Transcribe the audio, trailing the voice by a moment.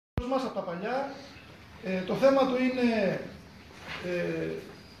μας από τα παλιά. Το θέμα του είναι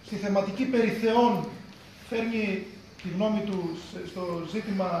στη θεματική περί θεών, φέρνει τη γνώμη του στο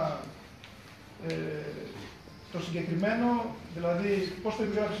ζήτημα το συγκεκριμένο, δηλαδή, πώς το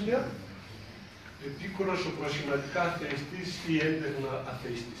επιγράφεις, Ηλία? Επίκουρος, ο προσχηματικά Θειστής ή Έντεχνα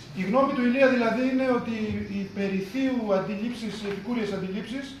αθειστής. Η γνώμη του Ηλία δηλαδή είναι ότι η περί θείου αντιλήψης, οι επικούριες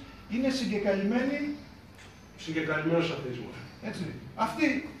αντιλήψεις, είναι συγκεκαλυμμένος αθεισμός. Έτσι. Αυτή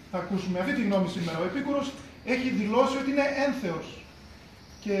θα ακούσουμε, αυτή τη γνώμη σήμερα. Ο Επίκουρος έχει δηλώσει ότι είναι ένθεος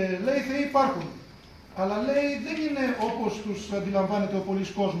και λέει θεοί υπάρχουν. Αλλά λέει δεν είναι όπως τους αντιλαμβάνεται ο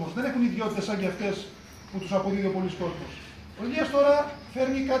πολύς κόσμος. Δεν έχουν ιδιότητες σαν και αυτές που τους αποδίδει ο πολύς κόσμος. Ο Ηλίας τώρα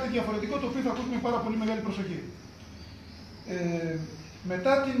φέρνει κάτι διαφορετικό, το οποίο θα ακούσουμε με πάρα πολύ μεγάλη προσοχή.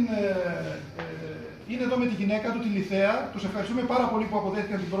 Μετά είναι εδώ με τη γυναίκα του, τη Λιθέα. Τους ευχαριστούμε πάρα πολύ που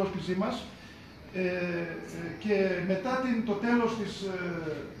αποδέχτηκαν την πρόσκλησή μας. Και μετά το τέλος της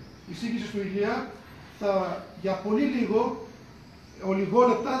εισήγησης του Ηλία, για πολύ λίγο,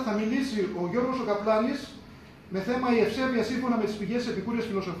 ολιγόλεπτα, θα μιλήσει ο Γιώργος ο Καπλάνης με θέμα η ευσέβεια σύμφωνα με τις πηγές της επικούριας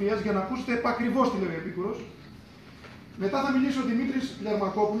φιλοσοφίας, για να ακούσετε επακριβώς τι λέει ο Επίκουρος. Μετά θα μιλήσει ο Δημήτρης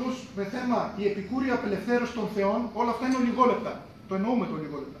Λερμακόπουλος με θέμα η επικούρια απελευθέρωση των θεών. Όλα αυτά είναι ολιγόλεπτα. Το εννοούμε το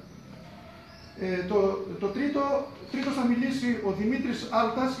ολιγόλεπτα. Το τρίτος θα μιλήσει ο Δημήτρης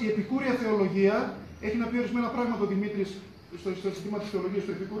Άλτας, η επικούρια θεολογία. Έχει να πει ορισμένα πράγματα ο Δημήτρης στο ζήτημα της θεολογίας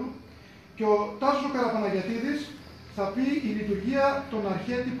του Επίκουρου. Και ο Τάσος ο Καραπαναγιατίδης θα πει η λειτουργία των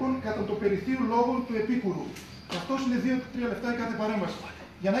αρχέτυπων κατά το περιθείου λόγων του Επίκουρου. Και αυτός είναι 2-3 λεπτά η κάθε παρέμβαση.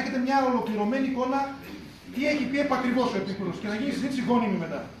 Για να έχετε μια ολοκληρωμένη εικόνα τι έχει πει επακριβώς ο Επίκουρος και να γίνει συζήτηση γόνιμη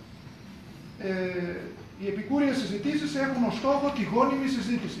μετά. Οι επικούριες συζητήσεις έχουν ως στόχο τη γόνιμη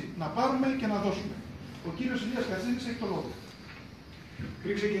συζήτηση. Να πάρουμε και να δώσουμε. Ο κύριος Ηλίας Καρσίνης έχει το λόγο.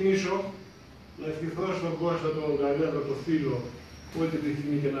 Πριν ξεκινήσω, να ευχηθώ στον Κώστα, τον Κανέναν, τον φίλο, ό,τι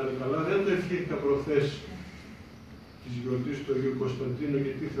επιθυμεί και να είναι καλά. Δεν το ευχήθηκα προχθές της γιορτής του Αγίου Κωνσταντίνου,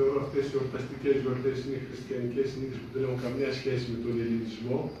 γιατί θεωρώ αυτές οι εορταστικές γιορτές είναι χριστιανικές συνήθειες που δεν έχουν καμία σχέση με τον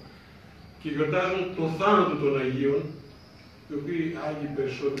ελληνισμό και γιορτάζουν τον θάνατο των Αγίων, οι οποίοι Άγιοι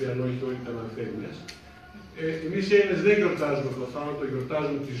περισσότεροι, αν όχι όλοι, ήταν αθέμιας. Εμείς οι Έλληνες δεν γιορτάζουμε τον θάνατο,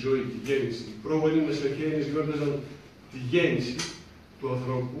 γιορτάζουμε τη ζωή, τη γέννηση. Οι πρόγονοι μας οι Έλληνες γιορτάζαν τη γέννηση του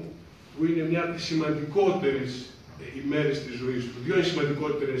ανθρώπου, που είναι μια από τις σημαντικότερες ημέρες της ζωής του. Δύο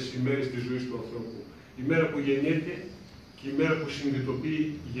σημαντικότερες ημέρες της ζωής του ανθρώπου. Η μέρα που γεννιέται και η μέρα που συνειδητοποιεί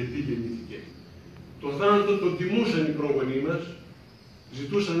γιατί γεννήθηκε. Το θάνατο τον τιμούσαν οι πρόγονοί μας,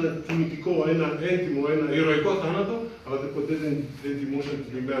 ζητούσαν ένα τιμητικό, ένα έντιμο, ένα ηρωικό θάνατο, αλλά ποτέ δεν τιμούσαν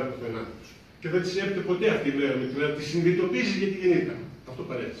την ημέρα του θανάτου τους. Και δεν της έπεται ποτέ αυτή η μέρα με την μέρα της συνειδητοποίησης γιατί γεννήθηκαν. Αυτό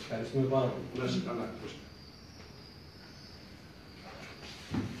παρέτησε. Ευχαριστούμε πάρα πολύ. Να είσαι καλά.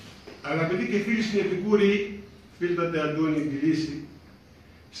 Αγαπητοί και φίλοι συνεπικούροι, φίλτατε Αντώνη τη Λύση,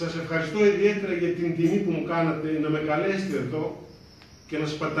 σας ευχαριστώ ιδιαίτερα για την τιμή που μου κάνατε να με καλέσετε εδώ και να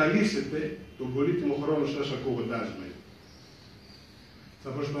σπαταλήσετε τον πολύτιμο χρόνο σας ακούγοντάς με. Θα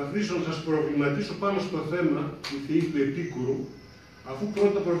προσπαθήσω να σας προβληματίσω πάνω στο θέμα του θείου του Επίκουρου, αφού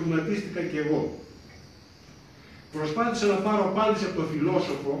πρώτα προβληματίστηκα και εγώ. Προσπάθησα να πάρω απάντηση από τον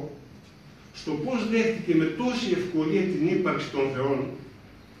φιλόσοφο στο πώς δέχτηκε με τόση ευκολία την ύπαρξη των θεών,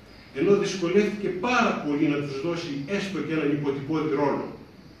 ενώ δυσκολεύτηκε πάρα πολύ να τους δώσει έστω και έναν υποτυπώδη ρόλο.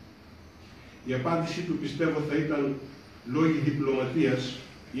 Η απάντησή του πιστεύω θα ήταν λόγοι διπλωματίας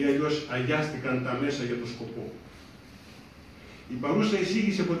ή αλλιώς αγιάστηκαν τα μέσα για το σκοπό. Η παρούσα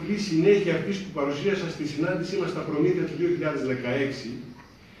εισήγηση αποτελεί συνέχεια αυτής που παρουσίασα στη συνάντησή μας στα Προμήθεια του 2016,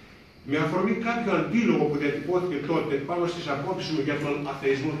 με αφορμή κάποιο αντίλογο που διατυπώθηκε τότε πάνω στις απόψεις μου για τον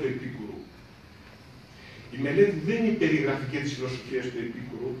αθεισμό του Επίκουρου. Η μελέτη δεν είναι περιγραφική της φιλοσοφίας του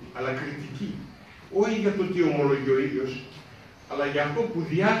Επίκουρου, αλλά κριτική, όχι για το τι ομολογεί ο ίδιος, αλλά για αυτό που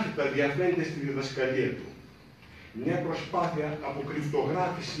διάχυτα διαφαίνεται στη διδασκαλία του. Μια προσπάθεια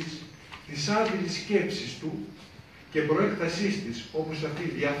αποκρυπτογράφησης της άδειλης σκέψης του και προέκτασής της, όπως αυτή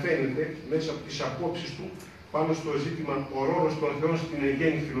διαφαίνεται μέσα από τις απόψεις του πάνω στο ζήτημα «Ο ρόλος των θεών στην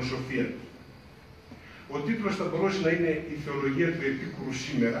εγγέννη φιλοσοφία του». Ο τίτλος θα μπορούσε να είναι «Η θεολογία του Επίκουρου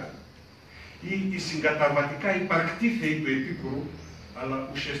σήμερα» ή «Η συγκαταβατικά υπαρκτή θεή του Επίκουρου, αλλά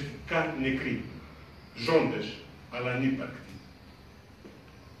ουσιαστικά νεκροί, ζώντες, αλλά ανύπαρκτοι».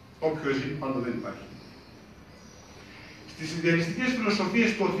 Όποιο ζει, πάντα δεν υπάρχει. Στις ιδεαλιστικές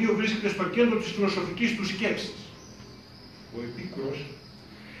φιλοσοφίες το Θείο βρίσκεται στο κέντρο της φιλοσοφικής του σκέψης. Ο Επίκουρος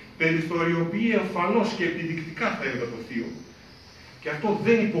περιθωριοποιεί εμφανώς και επιδεικτικά θα έλεγα το Θείο, και αυτό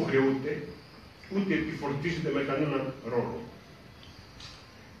δεν υποχρεούται, ούτε επιφορτίζεται με κανέναν ρόλο.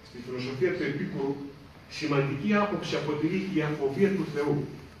 Στη φιλοσοφία του Επίκουρου, σημαντική άποψη αποτελεί η αφοβία του Θεού.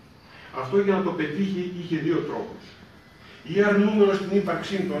 Αυτό για να το πετύχει είχε δύο τρόπους. ή αρνούμενος την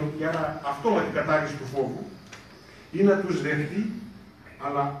ύπαρξή των, και άρα αυτόματη κατάργηση του φόβου, ή να τους δεχτεί,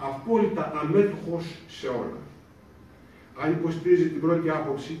 αλλά απόλυτα αμέτωχος σε όλα. Αν υποστηρίζει την πρώτη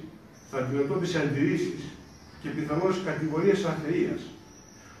άποψη, θα αντιμετώπισε αντιρρήσεις και πιθανώς κατηγορίες αθείας.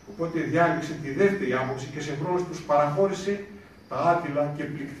 Οπότε διάλεξε τη δεύτερη άποψη και συγχρόνως τους παραχώρησε τα άτυλα και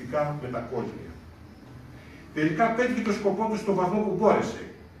πληκτικά μετακόσμια. Τελικά πέτυχε το σκοπό του στον βαθμό που μπόρεσε,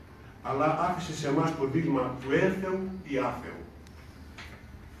 αλλά άφησε σε εμάς το δίλημμα του ένθεου ή άθεου.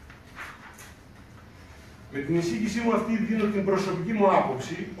 Με την εισήγησή μου αυτή δίνω την προσωπική μου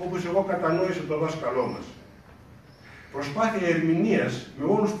άποψη, όπως εγώ κατανόησα το δάσκαλό μας. Προσπάθεια ερμηνείας με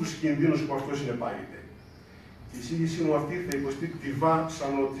όλους τους κινδύνους που αυτό συνεπάγεται. Η εισήγησή μου αυτή θα υποστεί τη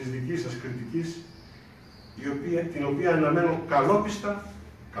βάσανο της δικής σας κριτικής, την οποία αναμένω καλόπιστα.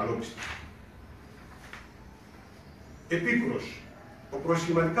 Επίκουρος. Ο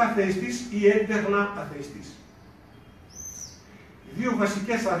προσχηματικά θειστής ή έντεχνα αθειστής. Οι δύο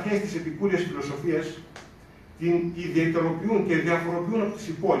βασικές αρχές της επικούριας φιλοσοφίας την ιδιαιτεροποιούν και διαφοροποιούν από τις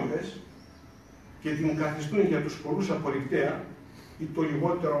υπόλοιπες και την καθιστούν για τους πολλούς απορριπταία ή το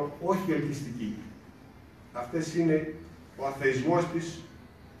λιγότερο όχι ελκυστική. Αυτές είναι ο αθεισμός της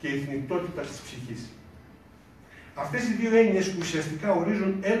και η θνητότητα της ψυχής. Αυτές οι δύο έννοιες που ουσιαστικά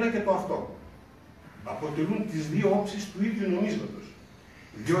ορίζουν ένα και το αυτό αποτελούν τις δύο όψεις του ίδιου νομίσματος,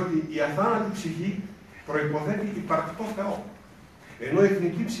 διότι η αθάνατη ψυχή προϋποθέτει υπαρκτό Θεό, ενώ η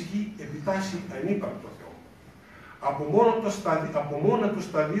θνητή ψυχή επιτάσσει ανύπαρκτο Θεό. Από μόνα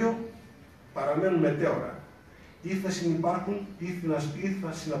τους τα δύο παραμένουν μετέωρα, ή θα συνυπάρχουν ή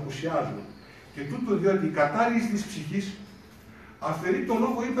θα συναπουσιάζουν, και τούτο διότι η κατάργηση της ψυχής αφαιρεί τον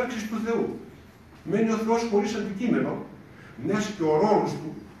λόγο ύπαρξης του Θεού. Μένει ο Θεός χωρίς αντικείμενο, μιας και ο ρόλος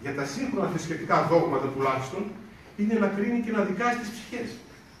του για τα σύγχρονα θρησκευτικά δόγματα τουλάχιστον είναι να κρίνει και να δικάσει τις ψυχές.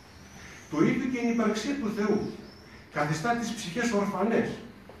 Το ίδιο και η υπαρξία του Θεού καθιστά τις ψυχές ορφανές.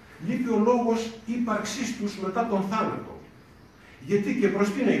 Λείπει ο λόγος ύπαρξής τους μετά τον θάνατο. Γιατί και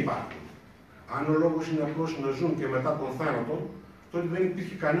προς τι να υπάρχουν? Αν ο λόγος είναι απλώς να ζουν και μετά τον θάνατο, τότε δεν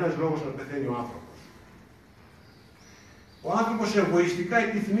υπήρχε κανένας λόγος να πεθαίνει ο άνθρωπος. Ο άνθρωπος εγωιστικά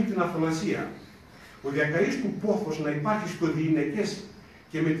επιθυμεί την αθανασία. Ο διακαής του πόθος να υπάρχει στο διηνεκές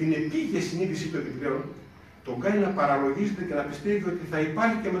και με την επίγεια συνείδησή του επιπλέον, τον κάνει να παραλογίζεται και να πιστεύει ότι θα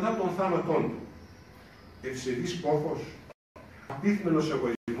υπάρχει και μετά τον θάνατό του. Ευσεβής πόθος, απίθμενος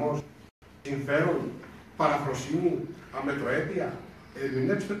εγωισμός, συμφέρον, παραφροσύνη, αμετροέπεια,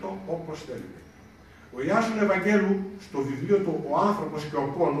 ερμηνεύστε το όπως θέλετε. Ο Ιάσον Ευαγγέλου στο βιβλίο του «Ο άνθρωπος και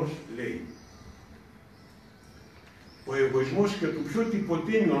ο πόνος» λέει: ο εγωισμός και του πιο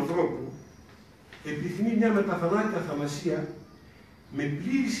τυποτένιου ανθρώπου επιθυμεί μια μεταθανάτια αθανασία με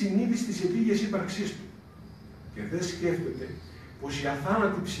πλήρη συνείδηση της επίγειας ύπαρξής του. Και δεν σκέφτεται πως η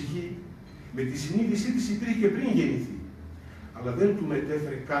αθάνατη ψυχή με τη συνείδησή της υπήρχε και πριν γεννηθεί, αλλά δεν του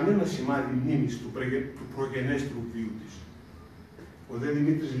μετέφερε κανένα σημάδι μνήμης του προγενέστερου βίου της. Ο δε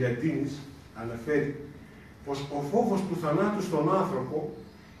Δημήτρης Λιατίνης αναφέρει πως ο φόβος του θανάτου στον άνθρωπο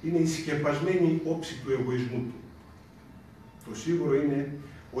είναι η σκεπασμένη όψη του εγωισμού του. Το σίγουρο είναι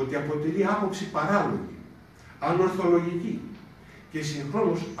ότι αποτελεί άποψη παράλογη, ανορθολογική και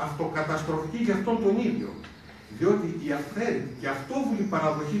συγχρόνως αυτοκαταστροφική για αυτόν τον ίδιο, διότι η αυθαίρετη και αυτόβουλη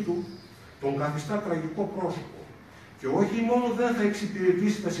παραδοχή του τον καθιστά τραγικό πρόσωπο και όχι μόνο δεν θα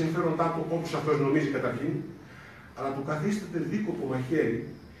εξυπηρετήσει τα συμφέροντά του όπως αυτός νομίζει καταρχήν, αλλά του καθίσταται δίκοπο μαχαίρι,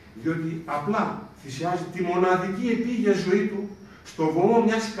 διότι απλά θυσιάζει τη μοναδική επίγεια ζωή του στο βωμό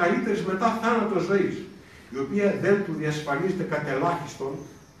μιας καλύτερης μετά θάνατο ζωής, η οποία δεν του διασφαλίζεται κατ' ελάχιστον,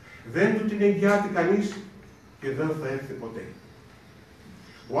 δεν του την εγγυάται κανείς και δεν θα έρθει ποτέ.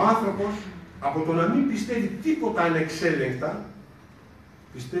 Ο άνθρωπος, από το να μην πιστεύει τίποτα ανεξέλεγκτα,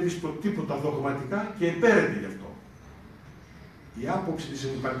 πιστεύει στο τίποτα δογματικά και επέρεται γι' αυτό. Η άποψη της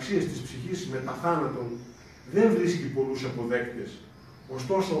συνυπαρξίας της ψυχής μετά θάνατον δεν βρίσκει πολλούς αποδέκτες,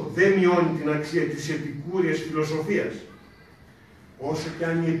 ωστόσο δεν μειώνει την αξία της επικούριας φιλοσοφίας. Όσο και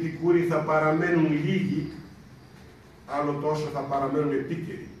αν οι επικούροι θα παραμένουν λίγοι, άλλο τόσο θα παραμένουν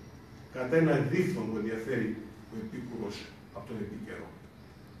επίκαιροι. Κατά ένα δίφθονο ενδιαφέρει ο επίκουρος από τον επίκαιρο.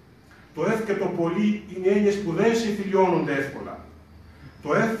 Το εφ και το πολύ είναι έννοιες που δεν συμφιλιώνονται εύκολα.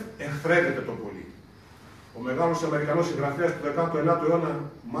 Το εφ εχθρεύεται το πολύ. Ο μεγάλος Αμερικανός συγγραφέας του 19ου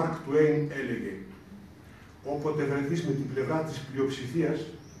αιώνα, Μαρκ Τουέιν, έλεγε: όποτε βρεθείς με την πλευρά της πλειοψηφίας,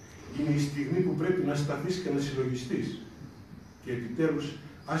 είναι η στιγμή που πρέπει να σταθείς και να συλλογιστείς. Και επιτέλους,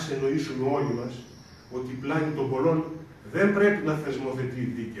 ας εννοήσουμε όλοι μας ότι η πλάνη των πολλών δεν πρέπει να θεσμοθετεί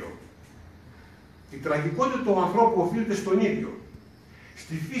δίκαιο. Η τραγικότητα του ανθρώπου οφείλεται στον ίδιο,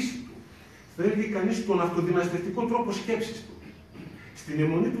 στη φύση του. Θα έλεγε κανείς τον αυτοδυναστευτικό τρόπο σκέψης του, στην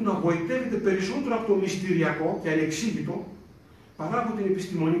αιμονή του να γοητεύεται περισσότερο από το μυστηριακό και ανεξήγητο, παρά από την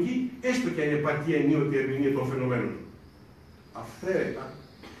επιστημονική, έστω και ανεπαρκή ενίοτη ερμηνεία των φαινομένων. Αυθαίρετα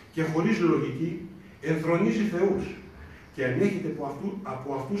και χωρίς λογική ενθρονίζει θεούς και ανέχεται από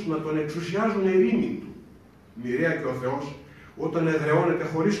αυτούς να τον εξουσιάζουν ερήμην του. Μοιραία και ο Θεός, όταν εδραιώνεται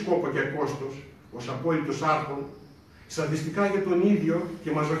χωρίς κόπο και κόστος, ως απόλυτος άρχον, σαδιστικά για τον ίδιο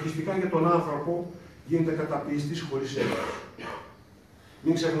και μαζοχιστικά για τον άνθρωπο, γίνεται καταπιεστής χωρίς έλεγχο.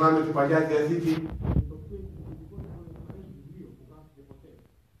 Μην ξεχνάμε την Παλιά Διαθήκη,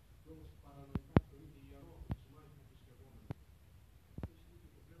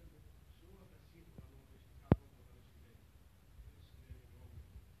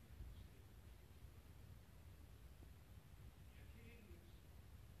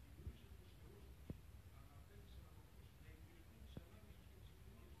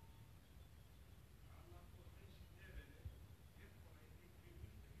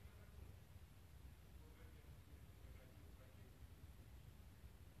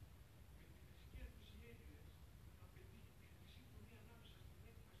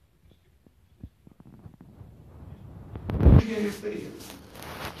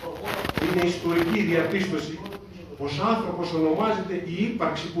 είναι ιστορική διαπίστωση πως άνθρωπος ονομάζεται η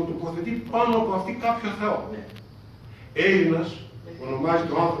ύπαρξη που τοποθετεί πάνω από αυτή κάποιο Θεό. Έλληνας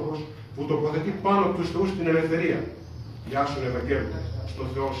ονομάζεται ο άνθρωπος που τοποθετεί πάνω από τους θεούς την ελευθερία. Γεια σου Ευαγγέλου, στο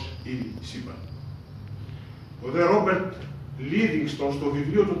Θεός ήδη σύμπαν. Ο δε Ρόμπερτ Λίβινγκστον στο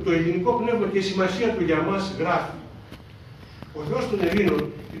βιβλίο του «Το ελληνικό πνεύμα και η σημασία του για μας» γράφει: ο Θεός των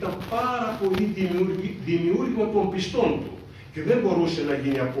Ελλήνων ήταν πάρα πολύ δημιούργημα των πιστών του και δεν μπορούσε να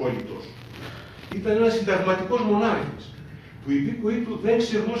γίνει απόλυτος. Ήταν ένας συνταγματικός μονάρχης, που οι υπήκοοι του δεν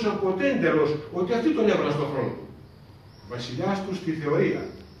ξεχνούσαν ποτέ εντελώς ότι αυτοί τον έβαλαν στον χρόνο του. Βασιλιάς του στη θεωρία,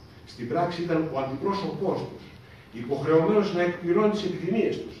 στην πράξη ήταν ο αντιπρόσωπός τους, υποχρεωμένος να εκπληρώνει τις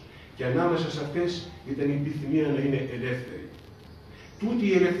επιθυμίες τους, και ανάμεσα σε αυτές ήταν η επιθυμία να είναι ελεύθερη. Τούτη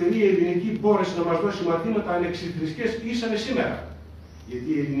η ελευθερία ελληνική μπόρεσε να μας δώσει μαθήματα ανεξιθρησκές ίσα με σήμερα, γιατί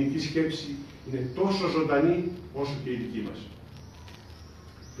η ελληνική σκέψη είναι τόσο ζωντανή όσο και η δική μας.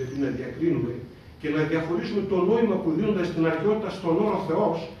 Πρέπει να διακρίνουμε και να διαχωρίσουμε το νόημα που δίνοντας στην αρχαιότητα στον όρο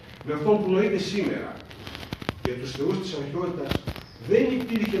Θεός με αυτόν που νοείται σήμερα. Για τους θεούς της αρχαιότητας δεν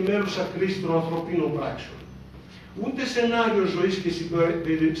υπήρχε μέλουσα κρίση των ανθρωπίνων πράξεων. Ούτε σενάριο ζωής και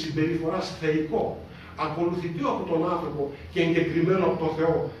συμπεριφοράς θεϊκό, ακολουθητό από τον άνθρωπο και εγκεκριμένο από τον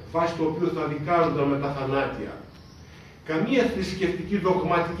Θεό, βάσει το οποίο θα δικάζονταν με τα θανάτια. Καμία θρησκευτική,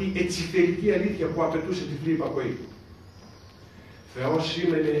 δογματική, ετσιθερική αλήθεια που απαιτούσε τυφλή υπακοή. Θεός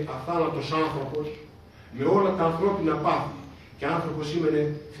σήμαινε αθάνατος άνθρωπος με όλα τα ανθρώπινα πάθη και άνθρωπος σήμαινε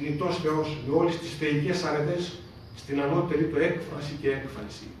θνητός Θεός με όλες τις θεϊκές αρετές στην ανώτερη του έκφραση και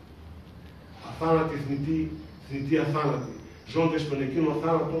έκφανση. Αθάνατη θνητή, θνητή αθάνατη, ζώντες τον εκείνο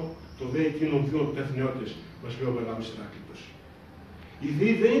θάνατο, το δε εκείνον δύο τεθνιώτες, μας λέει ο Μεγάλος Ηράκλειτος. Οι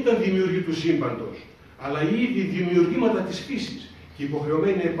θεοί δεν ήταν δημιουργοί του σύμπαντος, αλλά οι ίδιοι δημιουργήματα της φύσης και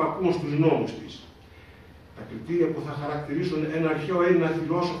υποχρεωμένοι να υπακούν στους νόμους της. Τα κριτήρια που θα χαρακτηρίσουν ένα αρχαίο Έλληνα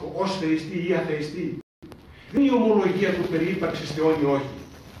φιλόσοφο ως θειστή ή αθειστή δεν είναι η ομολογία του περί ύπαρξης θεών ή όχι,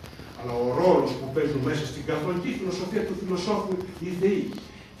 αλλά ο ρόλος που παίζουν μέσα στην καθολική φιλοσοφία του φιλοσόφου οι θεοί,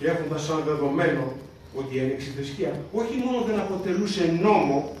 και έχοντας σαν δεδομένο ότι η ανεξιθρησκεία όχι μόνο δεν αποτελούσε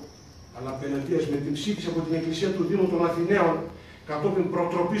νόμο, αλλά απέναντίας με την ψήφιση από την Εκκλησία του Δήμου των Αθηναίων κατόπιν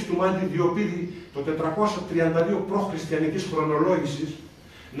προτροπής του Μάντι Διοπίδη το 432 π.Χ. χρονολόγησης,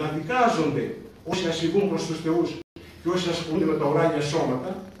 να δικάζονται όσοι ασυγούν προς τους θεούς και όσοι ασχολούνται με τα ουράνια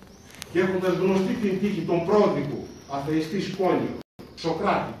σώματα, και έχοντας γνωστεί την τύχη των πρόδικου Αθειστή Σκόνιο,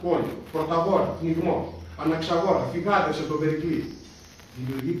 Σοκράτη, Κόνιο, Πρωταγόρα, Πνιγμό, Αναξαγόρα, Φυγάδες από τον Περικλή,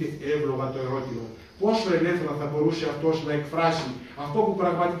 δημιουργείται εύλογα το ερώτημα πόσο ελεύθερα θα μπορούσε αυτός να εκφράσει αυτό που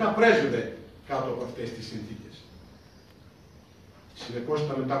πραγματικά πρέσβευε κάτω από αυτές τις συνθήκες. Συνεπώς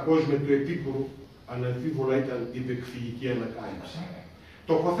τα μετακόσμια του Επίκουρου αναμφίβολα ήταν υπεκφυγική ανακάλυψη.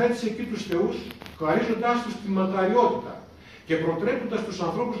 Τοποθέτησε εκεί τους θεούς, χαρίζοντάς τους τη μακαριότητα και προτρέποντας τους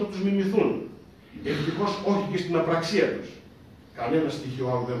ανθρώπους να τους μιμηθούν. Ευτυχώς όχι και στην απραξία τους. Κανένα στοιχείο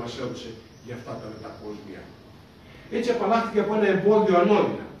άλλο δεν μας έδωσε για αυτά τα μετακόσμια. Έτσι απαλλάχθηκε από ένα εμπόδιο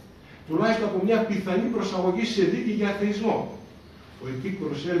ανώδυνα, τουλάχιστον από μια πιθανή προσαγωγή σε δίκη για αθεισμό. Ο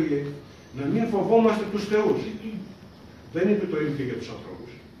Επίκουρος έλεγε να μην φοβόμαστε τους θεούς. Δεν είπε το ίδιο και για τους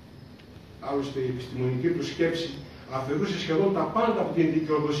ανθρώπους. Άλλωστε η επιστημονική του σκέψη αφαιρούσε σχεδόν τα πάντα από την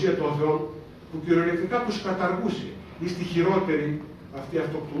δικαιοδοσία των θεών, που κυριολεκτικά τους καταργούσε ή στη χειρότερη αυτή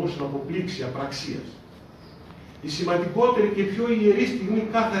αυτοκτονούσαν από πλήξη απραξίας. Η σημαντικότερη και πιο ιερή στιγμή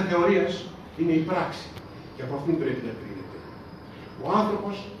κάθε θεωρίας είναι η πράξη, και από αυτήν πρέπει να κρίνεται. Ο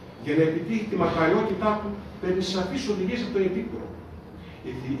άνθρωπος, για να επιτύχει τη μακαριότητά του, παίρνει σαφείς οδηγίες από τον Επίκουρο.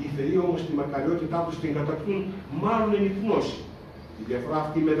 Οι θεοί όμως τη μακαριότητά τους την κατακτούν μάλλον εν υπνώση. Η διαφορά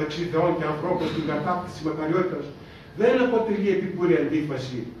αυτή μεταξύ θεών και ανθρώπων στην κατάκτηση της μακαριότητας δεν αποτελεί επικούρια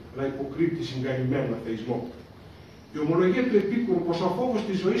αντίφαση, αλλά υποκρύπτει συγκαλυμμένο αθεισμό. Η ομολογία του Επίκουρου πως ο φόβος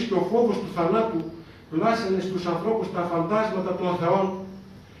της ζωής και ο φόβος του θανάτου πλάσανε στους ανθρώπους τα φαντάσματα των θεών,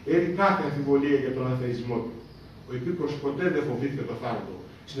 έρει κάθε αμφιβολία για τον αθεισμό του. Ο Επίκουρος ποτέ δεν φοβήθηκε το θάνατο.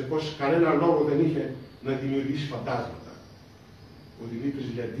 Συνεπώς, κανένα λόγο δεν είχε να δημιουργήσει φαντάσματα. Ο Δημήτρης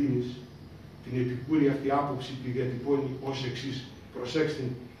Λιαντίνης την επικούρια αυτή άποψη τη διατυπώνει ως εξής. Προσέξτε,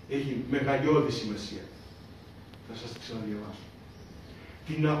 έχει μεγαλειώδη σημασία. Θα σας τη ξαναδιαβάσω.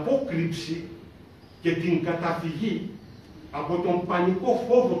 Την απόκρυψη και την καταφυγή από τον πανικό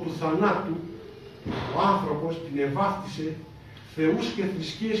φόβο του θανάτου, ο άνθρωπος την ευάφτισε θεούς και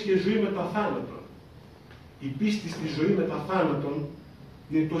θρησκείες και ζωή μετά θάνατον. Η πίστη στη ζωή μετά θάνατον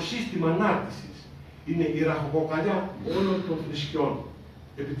είναι το σύστημα ανάρτησης. Είναι η ραχοκοκαλιά όλων των θρησκειών.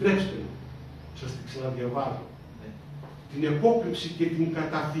 Επιτρέψτε μου, σας την ξαναδιαβάζω. Την επόκρυψη και την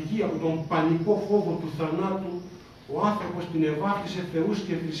καταφυγή από τον πανικό φόβο του θανάτου, ο άνθρωπος την ευάφτισε θεούς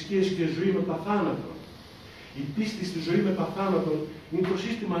και θρησκείες και ζωή μετά θάνατον. Η πίστη στη ζωή μετά θάνατον είναι το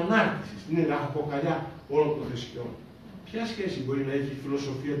σύστημα ανάρτησης, είναι η ραχοκοκαλιά όλων των θρησκειών. Ποια σχέση μπορεί να έχει η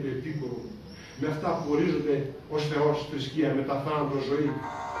φιλοσοφία του Επίκουρου με αυτά που ορίζονται ως Θεός, θρησκεία, μεταθάνατο ζωή,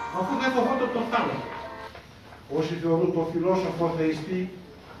 αφού δεν φοβόταν τον θάνατο? Όσοι θεωρούν τον φιλόσοφο Θειστή,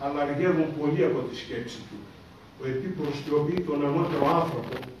 αλλαργεύουν πολύ από τη σκέψη του. Ο Επίκουρος θεοποιεί τον ανώτερο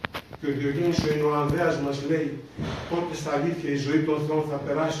άνθρωπο και ο Διογέννης ο Ινοανδέας μας λέει τότε στα αλήθεια η ζωή των Θεών θα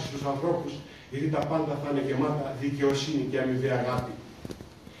περάσει στους ανθρώπους, γιατί τα πάντα θα είναι γεμάτα δικαιοσύνη και αμοιβαία αγάπη.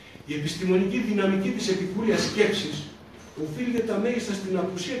 Η επιστημονική δυναμική της επικούριας σκέψης οφείλεται τα μέγιστα στην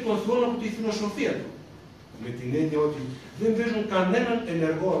απουσία των Θεών από τη φιλοσοφία του, με την έννοια ότι δεν παίζουν κανέναν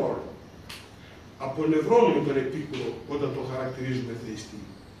ενεργό ρόλο. Απονευρώνουμε τον Επίκουρο όταν τον χαρακτηρίζουμε θειστή.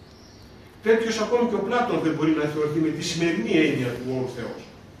 Τέτοιος ακόμη και ο Πλάτων δεν μπορεί να θεωρηθεί με τη σημερινή έννοια του όρου Θεός.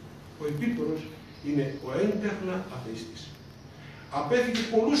 Ο Επίκουρος είναι ο έντεχνα αθειστής. Απέφυγε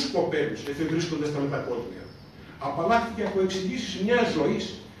πολλούς σκοπέλους εφευρίσκοντας τα μετακόσμια. Απαλλάχθηκε από εξηγήσεις μιας ζωής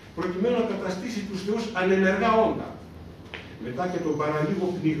προκειμένου να καταστήσει τους θεούς ανενεργά όντα. Μετά και τον παραλίγο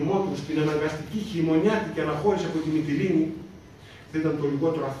πνιγμό του στην αναγκαστική χειμωνιάτικη αναχώρηση από τη Μυτιλήνη, δεν ήταν το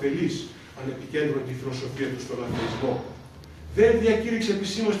λιγότερο αφελής αν επικέντρωνε τη φιλοσοφία του στον αθεισμό. Δεν διακήρυξε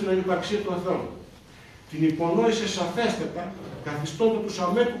επισήμως την ανυπαρξία των θεών. Την υπονόησε σαφέστατα, καθιστώντας τους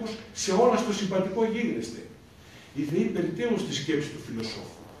αμέτωχους σε όλα στο συμπαντικό γίγνεσθε. Οι θεοί περιτταίνουν στη σκέψη του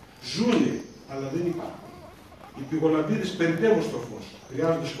φιλοσόφου. Ζούνε, αλλά δεν υπάρχουν. Οι πηγολαμπίδες περιτταίνουν στο φως.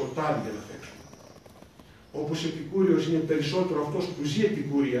 Χρειάζονται σκοτάδι για να φέξουν. Όπως Επικούριος είναι περισσότερο αυτός που ζει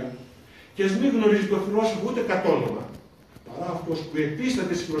επικούρεια, και ας μην γνωρίζει τον φιλόσοφο ούτε κατ' όνομα, παρά αυτός που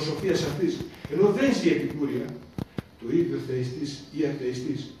επίσταται της φιλοσοφίας αυτής, ενώ δεν ζει επικούρεια, το ίδιο θειστής ή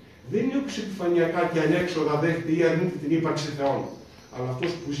αθειστής, δεν είναι όπως επιφανειακά και ανέξοδα δέχεται ή αρνείται την ύπαρξη θεών, αλλά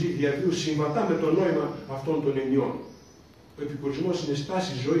αυτός που ζει διαδίου συμβατά με το νόημα αυτών των ενιών. Ο επικουρισμός είναι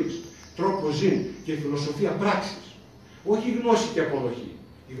στάση ζωής, τρόπο ζήν και φιλοσοφία πράξης. Όχι γνώση και αποδοχή.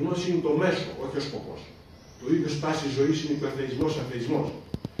 Η γνώση είναι το μέσο, όχι ο σκοπός. Το ίδιο στάση ζωής είναι και ο αθεισμός.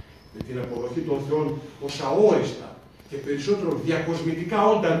 Με την αποδοχή των θεών ως αόριστα και περισσότερο διακοσμητικά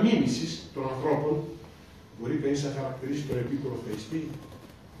όντα μίμησης των ανθρώπων, μπορεί κανείς να χαρακτηρίσει τον επίκουρο θειστή.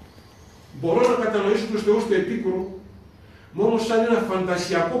 Μπορώ να κατανοήσω τους θεούς του Επίκουρου μόνο σαν ένα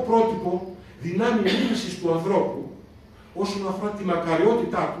φαντασιακό πρότυπο δυνάμει μίμησης του ανθρώπου όσον αφορά τη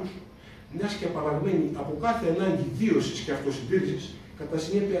μακαριότητά τους, μιας και απαλλαγμένη από κάθε ανάγκη βίωσης και αυτοσυντήρησης, κατά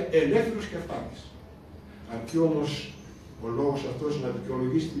συνέπεια ελεύθερος και αυτάρτης. Αρκεί όμως ο λόγος αυτός να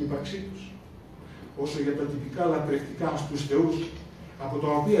δικαιολογήσει την ύπαρξή τους. Όσο για τα τυπικά λατρευτικά στους θεούς, από τα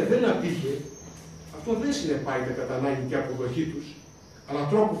οποία δεν απήχε, αυτό δεν συνεπάγεται κατά ανάγκη και αποδοχή τους, αλλά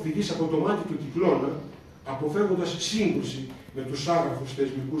τρόπο φυγής από το μάτι του κυκλώνα, αποφεύγοντας σύγκρουση με τους άγραφους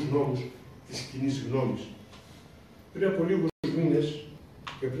θεσμικούς νόμους της κοινής γνώμης. Πριν από λίγους μήνες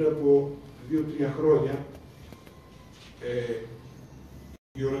και πριν από 2-3 χρόνια,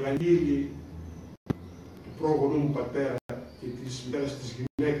 οι οργανίλοι του πρόγονου μου πατέρα και της μητέρας της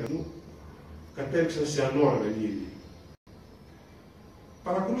γυναίκας μου κατέληξαν σε ανώργανη ύλη.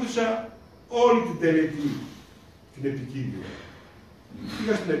 Παρακολούθησα όλη την τελετή την επικούρεια.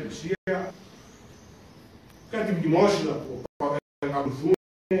 Πήγα στην εκκλησία, κάτι μνημόσυνα που ακολουθούν,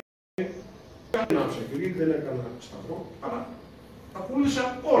 κάτι να ψαχυρί, δεν έκανα σταυρό, αλλά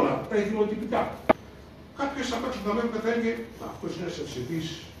ακολούθησα όλα τα ηθινοτυπικά. Κάποιος απ' έξω θα με έλεγε, αυτός είναι ευσεβής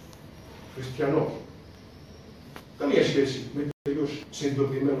χριστιανός. Καμία σχέση με τελείως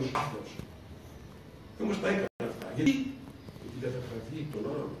συνειδητοποιημένους άνθρωπος. Και όμως τα έκανα αυτά. Γιατί δεν θα κρατεί τον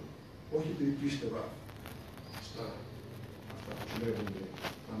όρο, όχι επειδή πίστευα στα αυτά όπως λέγονται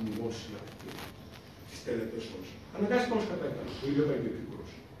αμνημόσια και τις τέλετες όσο. Αναγκάστηκε όμως κατά έκανε, το ίδιο ήταν και ο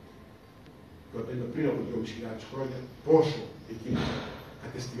Επικούρος. Και όταν ήταν πριν από 2.500 χρόνια, πόσο εκείνο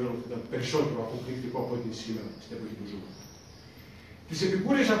κατεστημένο που ήταν περισσότερο αποκριτικό από ό,τι σήμερα στην εποχή που ζούμε. Τις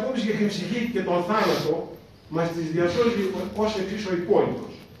επικούριες απόψεις για την ψυχή και τον θάνατο μας τις διασώζει ως εξής ο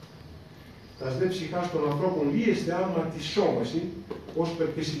υπόλοιπος. Τας δε ψυχάς των ανθρώπων λύεστε άμα τη σώμαση, ως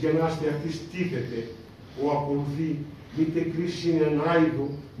περ' συγγενάστε αυτής τίθεται, ο ακολουθεί, μήτε κρίση είναι ένα άιδο,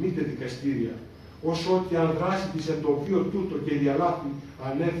 μήτε δικαστήρια, ως ότι αν δράσει της εν το οποίο τούτο και διαλάθει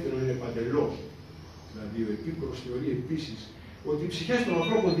ανεύθυνο είναι παντελώς. Δηλαδή ο Επίκουρος θεωρεί επίσης ότι οι ψυχές των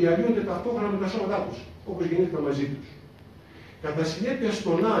ανθρώπων διαλύονται ταυτόχρονα με τα σώματά τους, όπως γεννήθηκαν μαζί τους. Κατά συνέπεια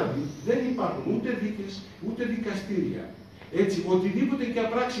στον Άδη δεν υπάρχουν ούτε δίκες, ούτε δικαστήρια. Έτσι, οτιδήποτε και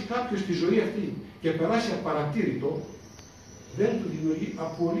απράξει κάποιος στη ζωή αυτή και περάσει απαρατήρητο, δεν του δημιουργεί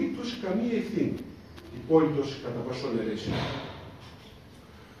απολύτως καμία ευθύνη. Υπόλοιπος κατά πασόν αιρέσιο.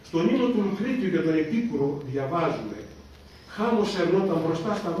 Στον ύμνο του Λουκρίτιου για τον Επίκουρο διαβάζουμε «Χάμος ερνόταν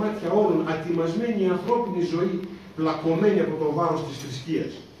μπροστά στα μάτια όλων ατιμασμένη η ανθρώπινη ζωή, πλακωμένη από το βάρος της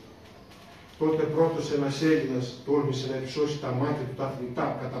θρησκείας». Τότε πρώτος ένας Έλληνας τόλμησε να υψώσει τα μάτια του τα θνητά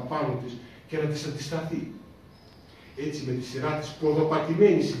κατά πάνω της και να της αντισταθεί. Έτσι με τη σειρά της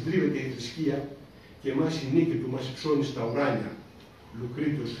ποδοπατημένη συντρίβεται η θρησκεία και εμάς η νίκη του μας υψώνει στα ουράνια.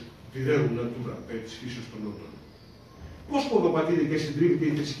 Λουκρίτος πειραίουν νατούρα περί της φύσεως των όντων. Πώς ποδοπατείται και συντρίβεται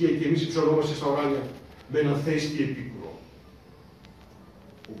η θρησκεία και εμείς υψωνόμαστε στα ουράνια με έναν Θειστή Επίκουρο?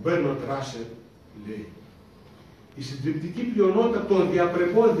 Ο Μπέρναντ Ράσελ λέει: η συντριπτική πλειονότητα των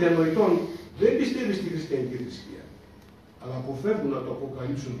διαπρεπών διανοητών δεν πιστεύει στη χριστιανική θρησκεία, αλλά αποφεύγουν να το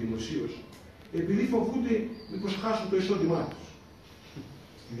αποκαλύψουν δημοσίως, επειδή φοβούνται μήπως χάσουν το εισόδημά τους.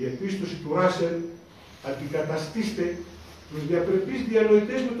 Στη διαπίστωση του Ράσελ αντικαταστήστε τους διαπρεπείς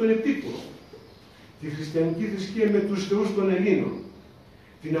διανοητές με τον Επίκουρο, τη χριστιανική θρησκεία με τους θεούς των Ελλήνων,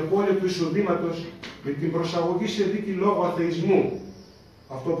 την απώλεια του εισοδήματος με την προσαγωγή σε δίκη λόγω αθεισμού.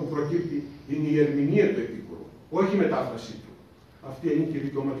 Αυτό που προκύπτει είναι η ερμηνεία του Επίκουρου, όχι η μετάφρασή του. Αυτή ανήκει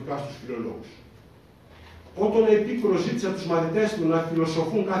δικαιωματικά στους φιλολόγους. Όταν ο Επίκουρος ζήτησε από τους μαθητές του να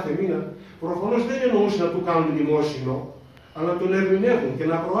φιλοσοφούν κάθε μήνα, προφανώς δεν εννοούσε να του κάνουν μνημόσυνο, αλλά να τον ερμηνεύουν και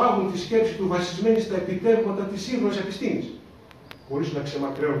να προάγουν τη σκέψη του βασισμένη στα επιτεύγματα της σύγχρονης επιστήμης, χωρίς να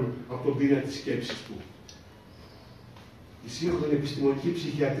ξεμακραίνουν από τον πυρήνα της σκέψης του. Η σύγχρονη επιστημονική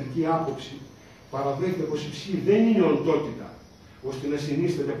ψυχιατρική άποψη παραδέχεται πως η ψυχή δεν είναι οντότητα, ώστε να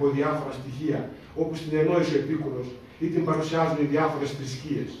συνίσταται από διάφορα στοιχεία, όπως την εννόησε ο Επίκουρος ή την παρουσιάζουν οι διάφορες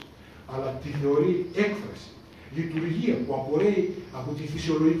θρησκείες, αλλά τη θεωρεί έκφραση, λειτουργία που απορρέει από τη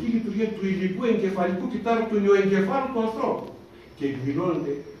φυσιολογική λειτουργία του υλικού εγκεφαλικού κυτάρου του νεοεγκεφάλου του ανθρώπου και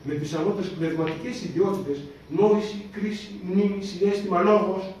εκδηλώνεται με τις ανώτερες πνευματικές ιδιότητες νόηση, κρίση, μνήμη, συναίσθημα,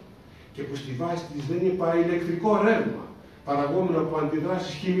 λόγος και που στη βάση της δεν είναι παρά ηλεκτρικό ρεύμα, παραγόμενο από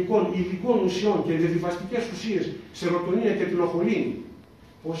αντιδράσεις χημικών, υλικών ουσιών και διαβιβαστικές ουσίες, σερωτονίνα και τυλοχολίνη.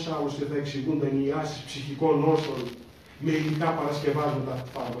 Πώς άλλωστε θα εξηγούνταν οι ιάσεις ψυχικών νόσων με υλικά παρασκευάσματα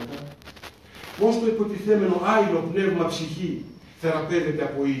φάρμακα? Πώς το υποτιθέμενο άειλο πνεύμα ψυχή θεραπεύεται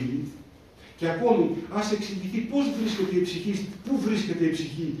από ύλη? Και ακόμη, ας εξηγηθεί πώς βρίσκεται η ψυχή, πού βρίσκεται η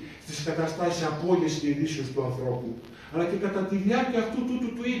ψυχή στις καταστάσεις απώλειας συνειδήσεως του ανθρώπου, αλλά και κατά τη διάρκεια αυτού τούτου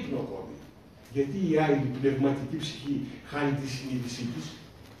του ύπνου ακόμη. Γιατί η άειλη πνευματική ψυχή χάνει τη συνείδησή της,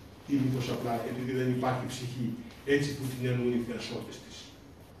 ή μήπως απλά επειδή δεν υπάρχει ψυχή, έτσι που την εννοούν οι θεασότες της?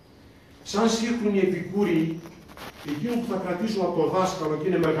 Σαν σύγχρονοι επικούριοι, εκείνο που θα κρατήσουμε από το δάσκαλο και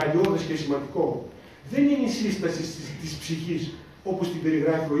είναι μεγαλειώδες και σημαντικό, δεν είναι η σύσταση της ψυχής, όπως την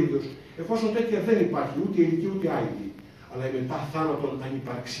περιγράφει ο ίδιος, εφόσον τέτοια δεν υπάρχει ούτε ηλική ούτε άειλη, αλλά η μετά θάνατον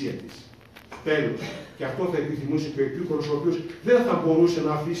ανυπαρξία της. Τέλος, και αυτό θα επιθυμούσε και ο Επίκουρος, ο οποίος δεν θα μπορούσε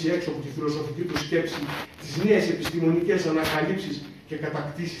να αφήσει έξω από τη φιλοσοφική του σκέψη τις νέες επιστημονικές ανακαλύψεις και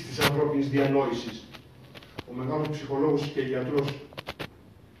κατακτήσεις της ανθρώπινης διανόησης. Ο μεγάλος ψυχολόγος και γιατρός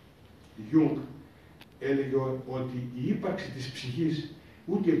Γιούγκ έλεγε ότι η ύπαρξη της ψυχής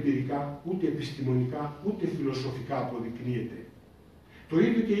ούτε εμπειρικά, ούτε επιστημονικά, ούτε φιλοσοφικά αποδεικνύεται. Το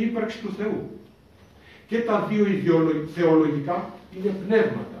ίδιο και η ύπαρξη του Θεού. Και τα δύο θεολογικά είναι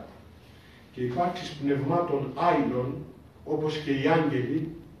πνεύματα. Και οι υπάρξεις πνευμάτων άειλων, όπως και οι άγγελοι,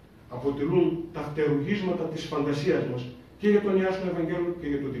 αποτελούν τα φτερουγίσματα της φαντασίας μας και για τον Ιάσον Ευαγγέλιο και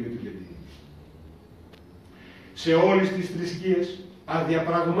για τον Δημήτρη Λετίνη. Σε όλες τις θρησκείες,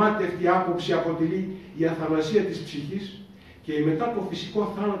 αδιαπραγμάτευτη άποψη αποτελεί η αθανασία της ψυχής και η μετά το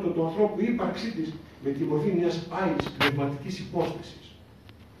φυσικό θάνατο του ανθρώπου ύπαρξή της με τη μορφή μιας άειλης πνευματικής υπόστασης.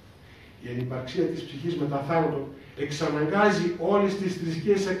 Η ανυπαρξία της ψυχής μετά θάνατο εξαναγκάζει όλες τις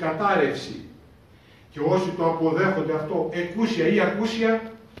θρησκείες σε κατάρρευση και όσοι το αποδέχονται αυτό εκούσια ή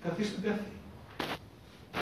ακούσια καθίστανται αθώοι.